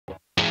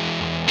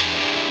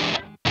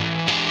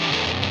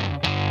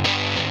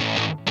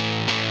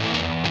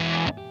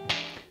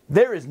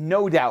There is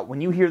no doubt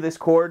when you hear this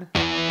chord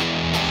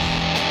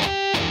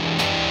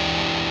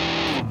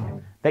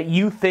that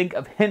you think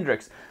of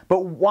Hendrix.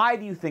 But why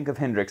do you think of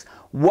Hendrix?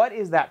 What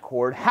is that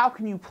chord? How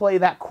can you play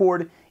that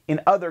chord in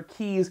other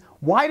keys?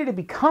 Why did it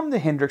become the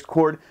Hendrix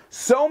chord?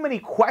 So many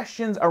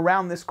questions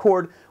around this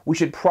chord, we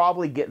should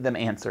probably get them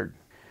answered.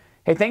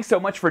 Hey, thanks so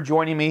much for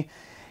joining me.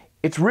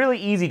 It's really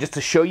easy just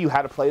to show you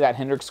how to play that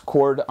Hendrix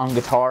chord on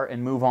guitar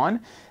and move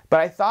on. But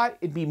I thought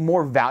it'd be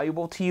more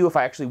valuable to you if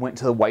I actually went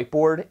to the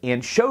whiteboard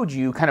and showed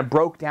you, kind of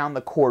broke down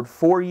the chord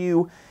for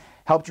you,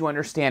 helped you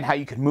understand how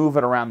you could move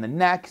it around the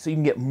neck so you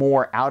can get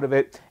more out of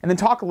it, and then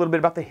talk a little bit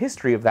about the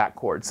history of that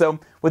chord. So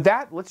with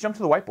that, let's jump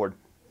to the whiteboard.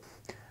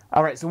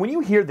 All right, so when you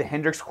hear the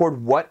Hendrix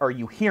chord, what are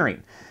you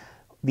hearing?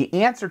 The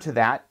answer to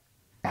that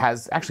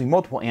has actually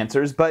multiple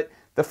answers, but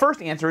the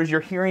first answer is you're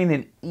hearing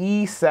an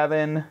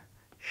E7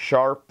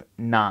 sharp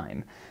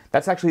 9.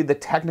 That's actually the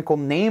technical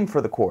name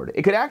for the chord.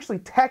 It could actually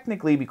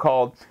technically be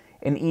called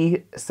an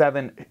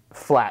E7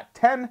 flat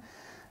 10.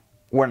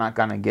 We're not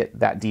going to get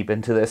that deep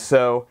into this,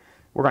 so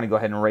we're going to go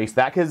ahead and erase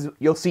that because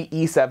you'll see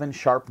E7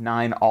 sharp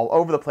 9 all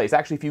over the place.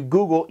 Actually, if you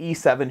Google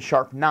E7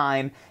 sharp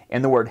 9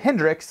 and the word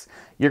Hendrix,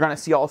 you're going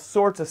to see all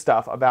sorts of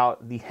stuff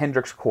about the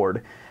Hendrix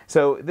chord.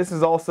 So this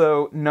is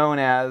also known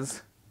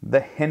as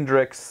the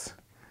Hendrix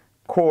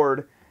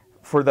chord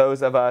for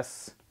those of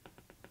us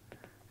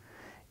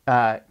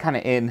kind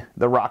of in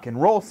the rock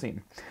and roll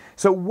scene.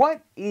 So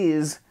what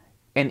is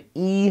an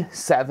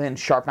E7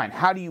 sharp 9?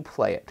 How do you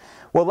play it?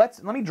 Well,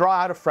 let me draw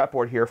out a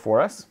fretboard here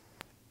for us.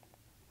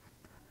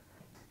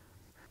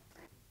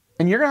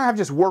 And you're going to have to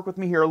just work with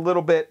me here a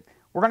little bit.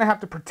 We're going to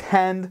have to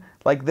pretend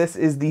like this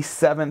is the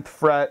 7th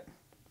fret,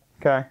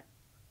 okay,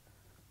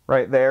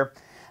 right there.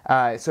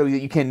 So that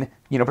you can,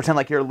 pretend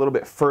like you're a little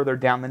bit further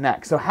down the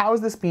neck. So how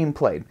is this being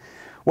played?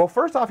 Well,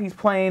 first off, he's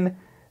playing,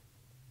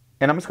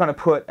 and I'm just going to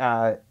put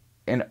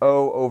an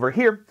O over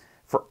here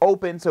for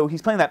open. So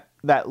he's playing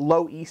that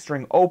low E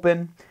string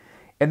open,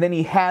 and then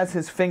he has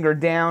his finger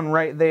down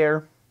right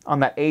there on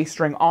that A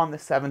string on the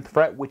 7th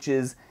fret, which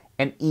is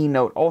an E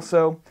note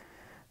also.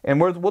 And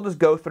we'll just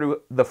go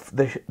through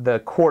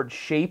the chord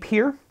shape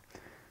here.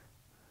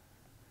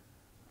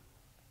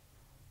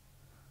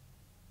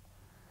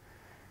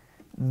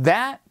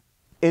 That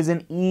is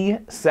an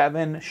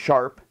E7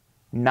 sharp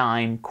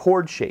 9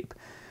 chord shape.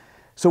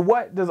 So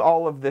what does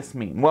all of this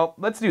mean? Well,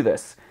 let's do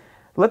this.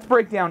 Let's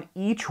break down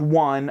each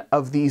one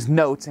of these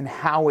notes and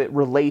how it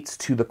relates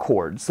to the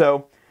chord.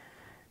 So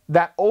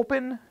that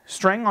open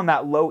string on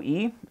that low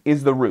E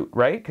is the root,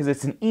 right? Because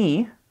it's an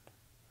E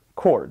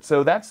chord.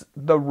 So that's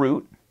the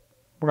root.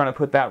 We're going to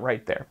put that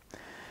right there.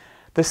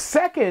 The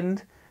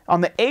second, on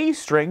the A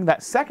string,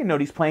 that second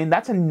note he's playing,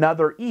 that's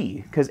another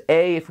E. Because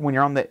A, when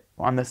you're on the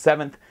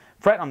 7th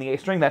fret on the A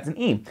string, that's an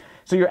E.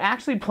 So you're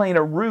actually playing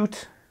a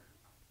root.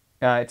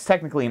 It's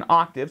technically an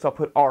octave, so I'll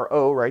put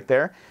RO right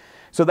there.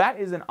 So that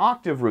is an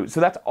octave root. So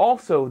that's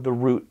also the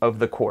root of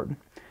the chord.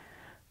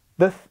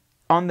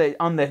 On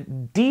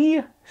the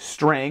D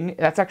string,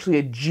 that's actually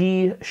a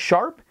G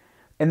sharp,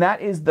 and that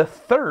is the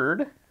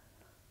third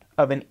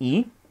of an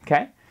E,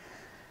 okay?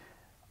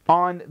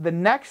 On the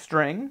next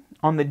string,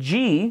 on the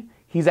G,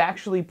 he's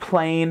actually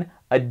playing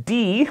a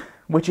D,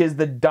 which is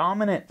the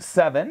dominant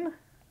 7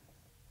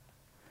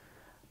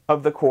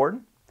 of the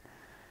chord.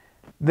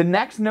 The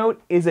next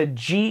note is a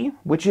G,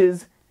 which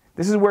is,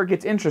 this is where it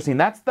gets interesting.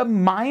 That's the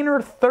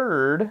minor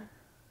third,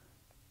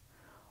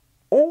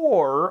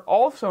 or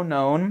also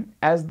known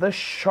as the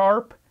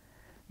sharp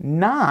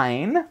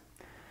 9.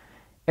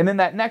 And then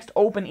that next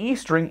open E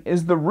string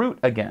is the root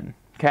again.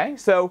 Okay,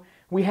 so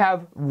we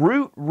have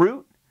root,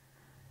 root,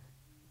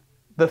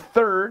 the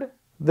third,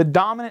 the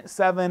dominant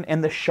 7,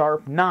 and the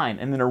sharp 9,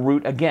 and then a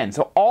root again.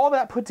 So all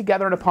that put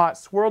together in a pot,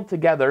 swirled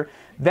together,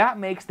 that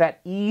makes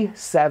that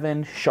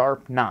E7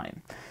 sharp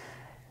 9.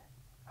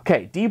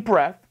 Okay, deep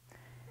breath.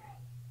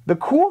 The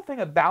cool thing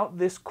about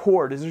this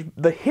chord is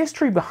the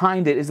history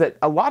behind it is that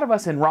a lot of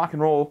us in rock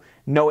and roll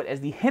know it as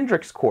the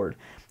Hendrix chord.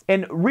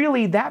 And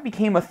really that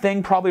became a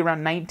thing probably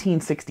around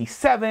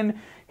 1967.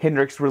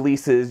 Hendrix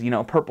releases,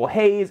 Purple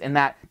Haze, and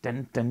that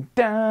dun dun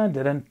dun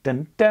dun dun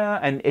dun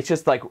dun, and it's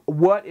just like,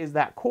 what is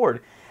that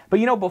chord? But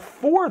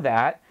before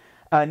that,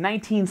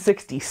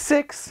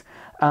 1966,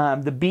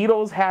 the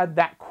Beatles had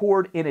that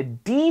chord in a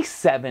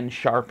D7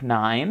 sharp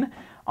 9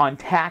 on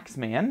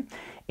Taxman.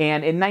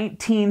 And in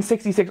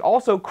 1966,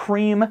 also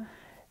Cream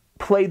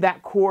played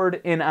that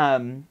chord in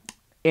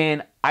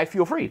I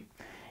Feel Free,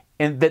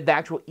 and the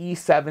actual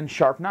E7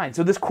 sharp 9.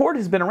 So this chord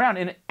has been around,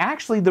 and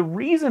actually the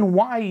reason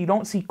why you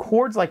don't see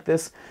chords like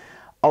this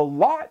a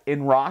lot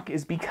in rock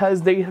is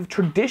because they have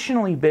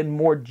traditionally been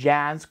more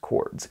jazz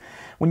chords.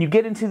 When you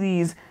get into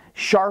these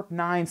sharp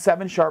 9s,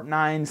 7 sharp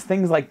 9s,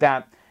 things like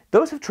that,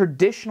 those have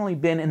traditionally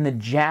been in the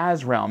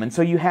jazz realm. And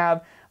so you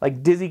have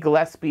like Dizzy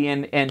Gillespie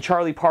and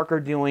Charlie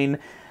Parker doing,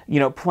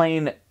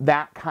 playing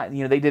that kind,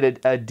 they did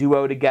a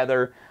duo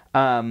together,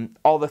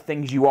 All the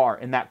Things You Are,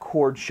 and that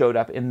chord showed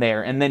up in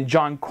there. And then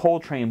John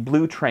Coltrane,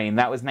 Blue Train,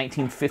 that was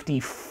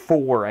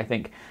 1954, I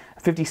think,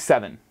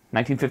 57.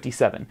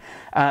 1957.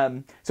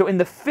 So in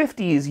the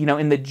 50s, you know,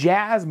 in the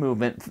jazz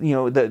movement, you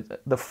know, the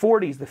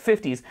 40s, the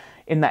 50s,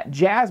 in that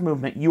jazz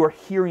movement, you are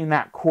hearing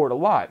that chord a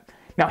lot.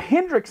 Now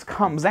Hendrix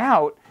comes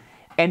out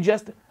and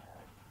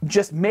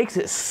just makes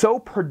it so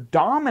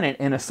predominant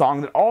in a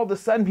song that all of a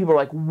sudden people are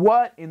like,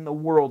 what in the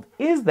world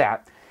is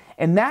that?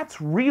 And that's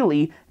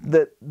really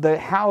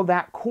how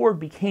that chord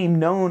became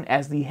known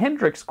as the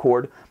Hendrix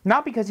chord,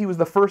 not because he was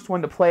the first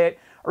one to play it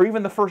or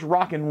even the first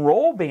rock and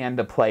roll band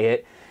to play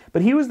it,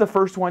 but he was the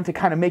first one to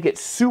kind of make it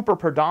super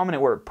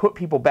predominant where it put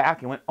people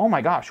back and went, oh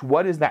my gosh,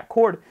 what is that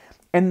chord?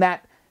 And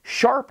that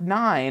sharp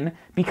 9,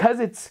 because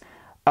it's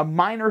a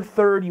minor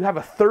third, you have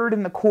a third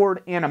in the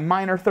chord and a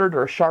minor third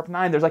or a sharp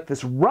 9, there's like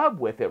this rub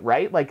with it,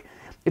 right? Like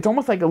it's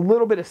almost like a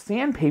little bit of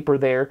sandpaper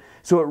there,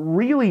 so it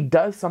really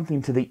does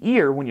something to the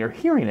ear when you're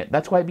hearing it.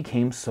 That's why it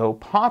became so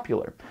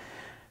popular.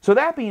 So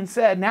that being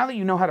said, now that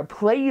you know how to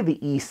play the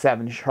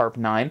E7 sharp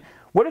 9,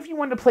 what if you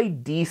wanted to play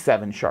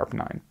D7 sharp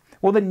 9?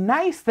 Well, the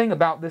nice thing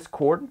about this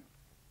chord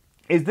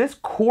is this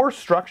core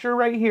structure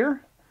right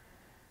here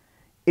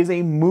is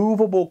a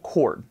movable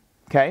chord,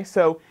 okay?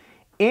 So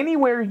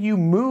anywhere you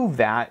move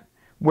that,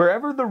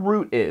 wherever the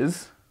root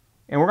is,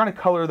 and we're going to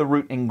color the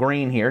root in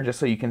green here just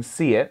so you can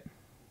see it,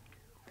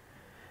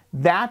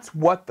 that's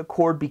what the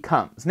chord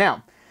becomes.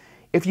 Now,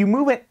 if you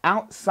move it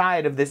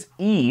outside of this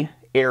E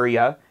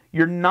area,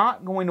 you're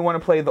not going to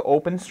want to play the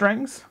open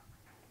strings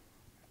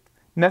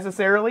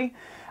necessarily.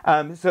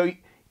 So,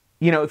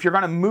 you know, if you're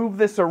going to move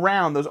this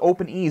around, those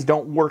open E's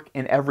don't work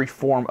in every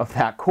form of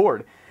that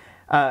chord.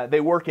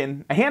 They work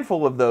in a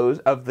handful of those,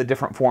 of the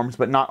different forms,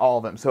 but not all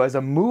of them. So as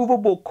a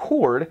movable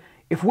chord,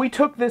 if we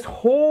took this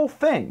whole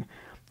thing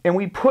and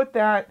we put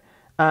that,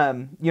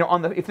 you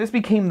know, if this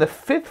became the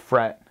 5th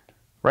fret,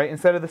 right,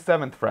 instead of the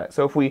 7th fret.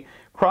 So if we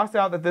crossed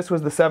out that this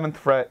was the 7th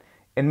fret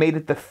and made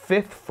it the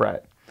 5th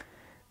fret,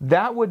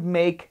 that would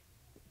make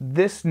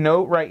this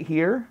note right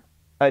here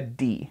a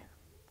D.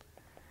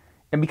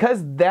 And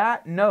because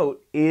that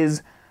note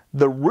is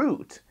the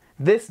root,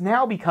 this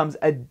now becomes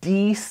a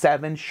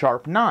D7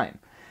 sharp 9.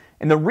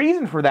 And the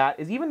reason for that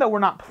is even though we're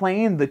not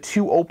playing the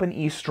 2 open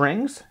E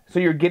strings, so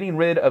you're getting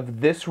rid of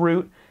this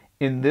root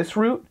in this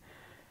root,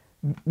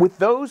 with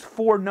those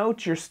 4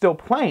 notes you're still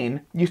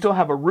playing, you still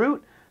have a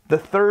root, the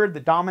 3rd, the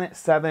dominant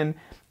 7,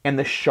 and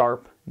the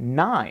sharp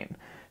 9.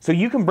 So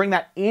you can bring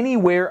that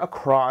anywhere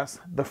across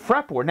the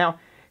fretboard. Now,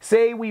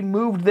 say we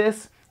moved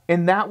this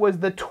and that was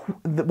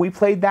we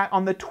played that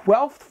on the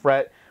 12th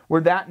fret,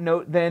 where that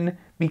note then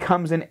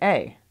becomes an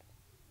A.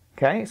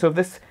 Okay, so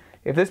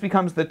if this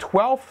becomes the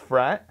 12th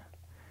fret,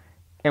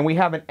 and we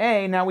have an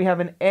A, now we have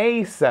an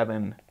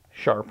A7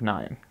 sharp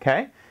 9.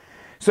 Okay,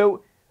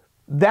 so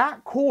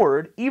that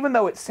chord, even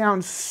though it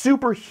sounds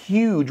super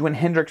huge when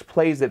Hendrix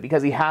plays it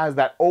because he has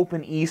that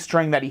open E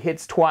string that he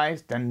hits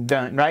twice, dun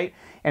dun, right?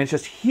 And it's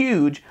just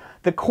huge.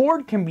 The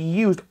chord can be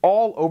used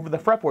all over the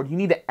fretboard. You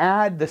need to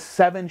add the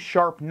 7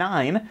 sharp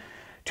 9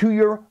 to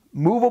your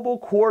movable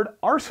chord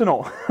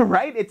arsenal,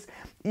 right?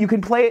 You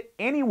can play it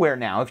anywhere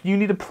now. If you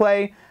need to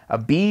play a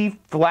B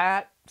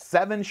flat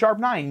 7 sharp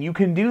 9, you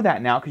can do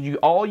that now because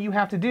all you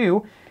have to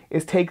do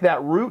is take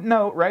that root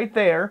note right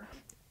there,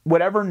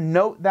 whatever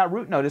note that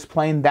root note is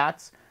playing,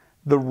 that's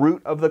the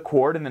root of the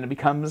chord, and then it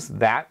becomes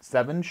that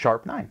 7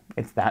 sharp 9.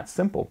 It's that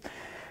simple.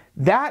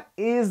 That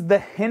is the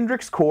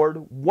Hendrix chord,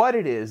 what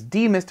it is,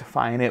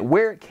 demystifying it,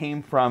 where it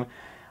came from.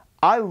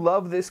 I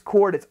love this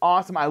chord. It's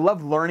awesome. I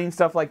love learning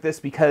stuff like this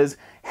because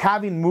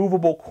having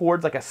movable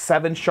chords like a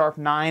 7 sharp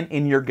 9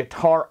 in your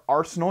guitar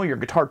arsenal, your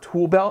guitar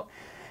tool belt,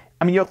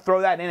 I mean, you'll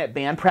throw that in at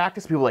band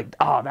practice. People are like,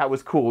 oh, that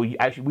was cool.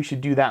 We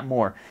should do that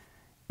more.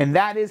 And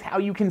that is how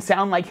you can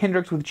sound like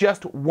Hendrix with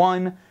just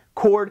one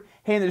chord.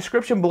 Hey, in the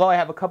description below, I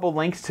have a couple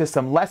links to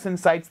some lesson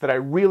sites that I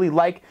really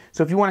like.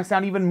 So if you want to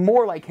sound even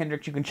more like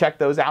Hendrix, you can check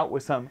those out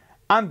with some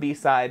on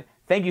B-side.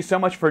 Thank you so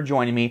much for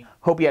joining me.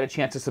 Hope you had a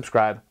chance to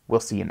subscribe. We'll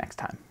see you next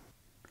time.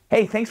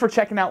 Hey, thanks for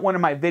checking out one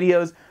of my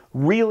videos.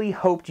 Really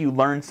hoped you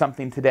learned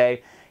something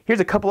today.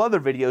 Here's a couple other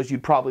videos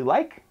you'd probably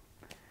like,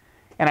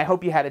 and I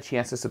hope you had a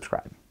chance to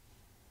subscribe.